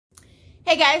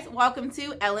Hey guys, welcome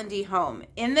to L&D Home.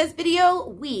 In this video,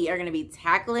 we are going to be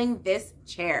tackling this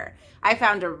chair. I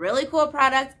found a really cool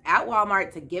product at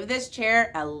Walmart to give this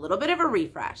chair a little bit of a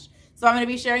refresh. So I'm going to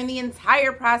be sharing the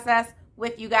entire process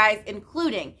with you guys,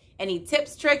 including any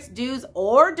tips, tricks, do's,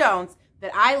 or don'ts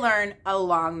that I learned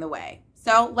along the way.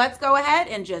 So let's go ahead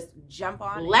and just jump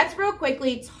on. Let's real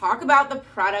quickly talk about the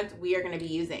product we are going to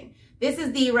be using. This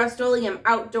is the Rust-Oleum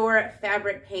Outdoor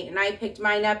Fabric Paint, and I picked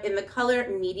mine up in the color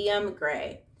medium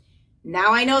gray.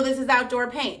 Now I know this is outdoor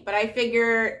paint, but I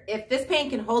figure if this paint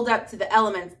can hold up to the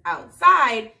elements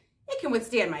outside, it can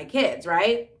withstand my kids,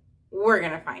 right? We're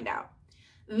gonna find out.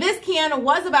 This can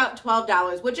was about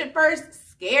 $12, which at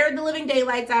first scared the living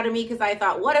daylights out of me because I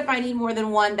thought, what if I need more than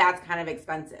one? That's kind of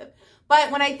expensive. But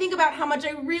when I think about how much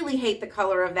I really hate the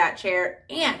color of that chair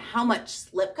and how much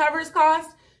slip covers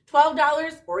cost,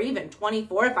 $12 or even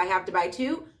 $24 if I have to buy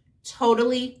two,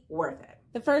 totally worth it.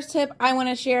 The first tip I want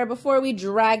to share before we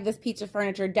drag this piece of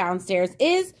furniture downstairs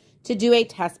is to do a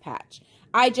test patch.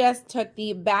 I just took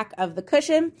the back of the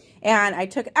cushion and I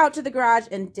took it out to the garage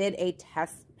and did a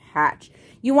test patch.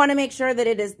 You want to make sure that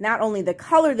it is not only the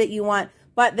color that you want,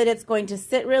 but that it's going to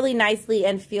sit really nicely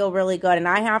and feel really good. And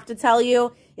I have to tell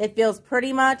you, it feels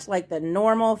pretty much like the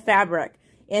normal fabric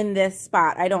in this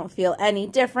spot. I don't feel any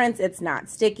difference. It's not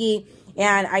sticky,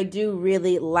 and I do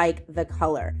really like the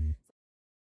color.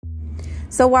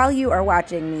 So while you are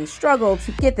watching me struggle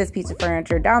to get this piece of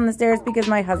furniture down the stairs because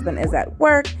my husband is at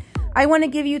work, I want to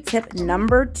give you tip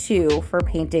number 2 for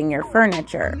painting your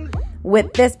furniture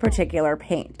with this particular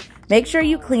paint. Make sure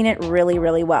you clean it really,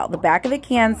 really well. The back of the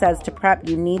can says to prep,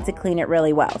 you need to clean it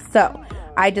really well. So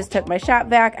I just took my shop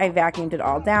vac, I vacuumed it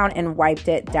all down and wiped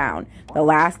it down. The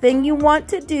last thing you want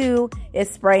to do is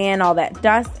spray in all that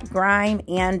dust, grime,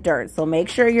 and dirt. So make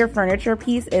sure your furniture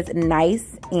piece is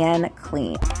nice and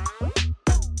clean.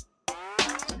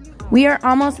 We are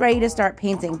almost ready to start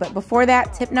painting, but before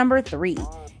that, tip number 3.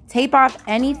 Tape off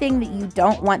anything that you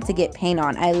don't want to get paint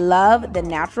on. I love the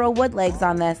natural wood legs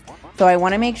on this, so I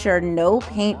want to make sure no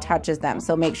paint touches them.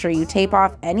 So make sure you tape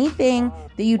off anything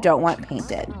that you don't want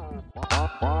painted.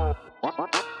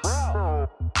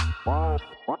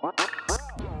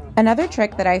 Another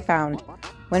trick that I found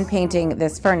when painting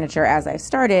this furniture as I've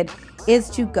started is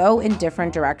to go in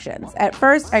different directions. At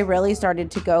first, I really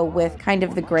started to go with kind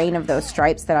of the grain of those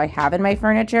stripes that I have in my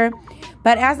furniture,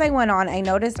 but as I went on, I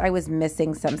noticed I was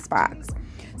missing some spots.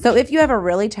 So if you have a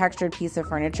really textured piece of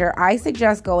furniture, I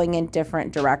suggest going in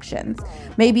different directions.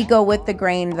 Maybe go with the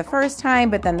grain the first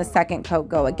time, but then the second coat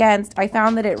go against. I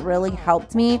found that it really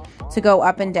helped me to go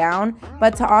up and down,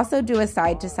 but to also do a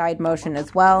side-to-side motion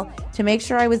as well to make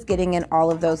sure I was getting in all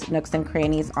of those nooks and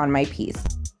crannies on my piece.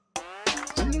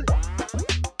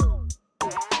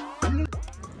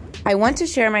 I want to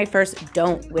share my first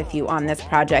don't with you on this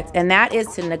project, and that is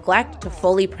to neglect to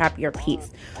fully prep your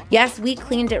piece. Yes, we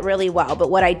cleaned it really well,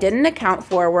 but what I didn't account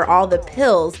for were all the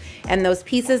pills and those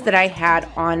pieces that I had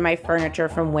on my furniture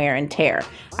from wear and tear.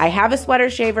 I have a sweater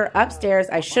shaver upstairs.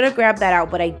 I should have grabbed that out,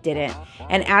 but I didn't.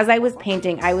 And as I was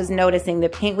painting, I was noticing the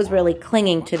paint was really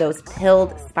clinging to those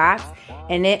pilled spots,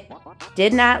 and it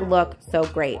did not look so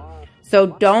great. So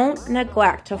don't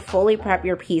neglect to fully prep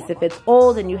your piece. If it's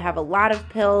old and you have a lot of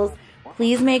pills,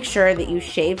 please make sure that you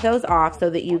shave those off so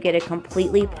that you get a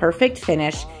completely perfect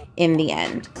finish in the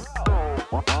end.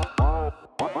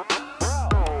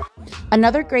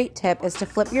 Another great tip is to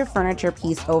flip your furniture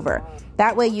piece over.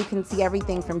 That way you can see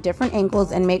everything from different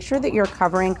angles and make sure that you're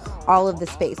covering all of the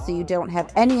space so you don't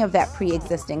have any of that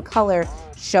pre-existing color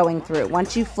showing through.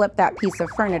 Once you flip that piece of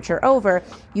furniture over,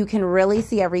 you can really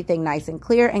see everything nice and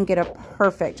clear and get a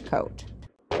perfect coat.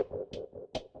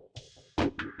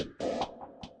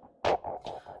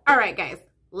 All right, guys,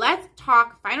 let's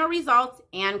talk final results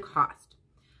and cost.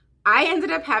 I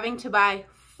ended up having to buy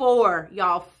 4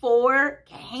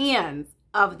 cans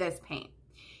of this paint.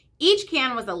 Each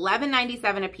can was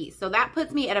 $11.97 a piece, so that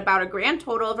puts me at about a grand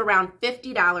total of around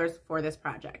 $50 for this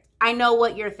project. I know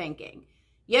what you're thinking.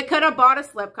 You could have bought a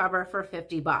slipcover for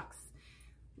 50 bucks.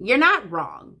 You're not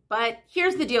wrong, but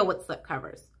here's the deal with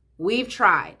slipcovers. We've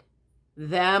tried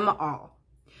them all.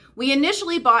 We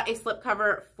initially bought a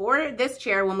slipcover for this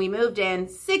chair when we moved in,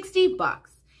 60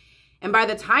 bucks. And by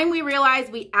the time we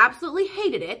realized we absolutely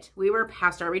hated it, we were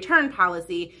past our return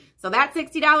policy, so that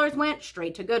 $60 went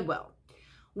straight to Goodwill.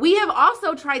 We have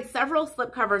also tried several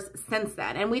slipcovers since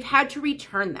then, and we've had to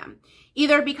return them,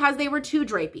 either because they were too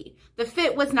drapey, the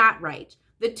fit was not right,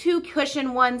 the 2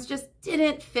 cushion ones just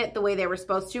didn't fit the way they were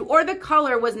supposed to, or the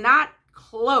color was not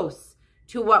close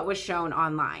to what was shown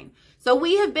online. So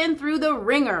we have been through the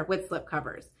ringer with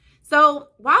slipcovers. So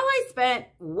while I spent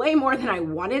way more than I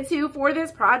wanted to for this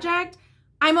project,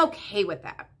 I'm okay with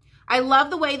that. I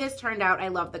love the way this turned out. I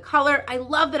love the color. I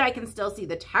love that I can still see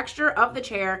the texture of the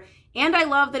chair. And I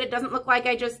love that it doesn't look like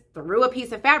I just threw a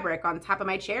piece of fabric on top of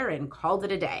my chair and called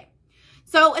it a day.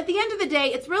 So at the end of the day,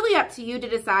 it's really up to you to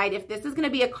decide if this is going to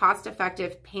be a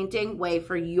cost-effective painting way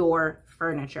for your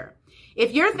furniture.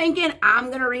 If you're thinking, I'm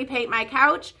going to repaint my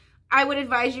couch, I would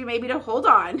advise you maybe to hold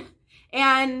on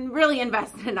and really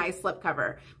invest in a nice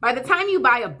slipcover. By the time you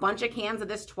buy a bunch of cans of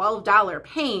this $12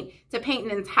 paint to paint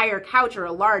an entire couch or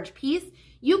a large piece,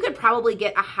 you could probably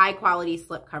get a high-quality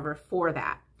slipcover for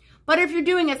that. But if you're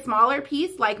doing a smaller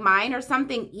piece like mine or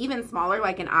something even smaller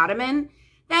like an ottoman,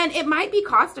 then it might be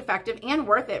cost-effective and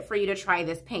worth it for you to try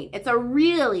this paint. It's a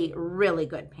really, really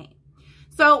good paint.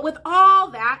 So with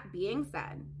all that being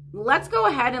said, let's go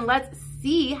ahead and let's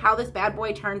see how this bad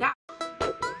boy turned out.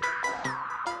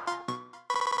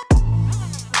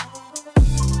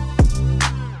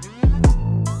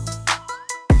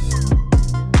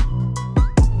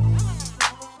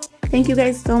 Thank you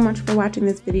guys so much for watching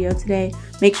this video today.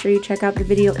 Make sure you check out the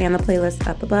video and the playlist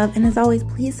up above. And as always,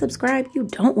 please subscribe. You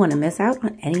don't want to miss out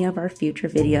on any of our future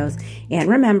videos. And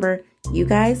remember, you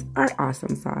guys are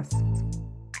awesome sauce.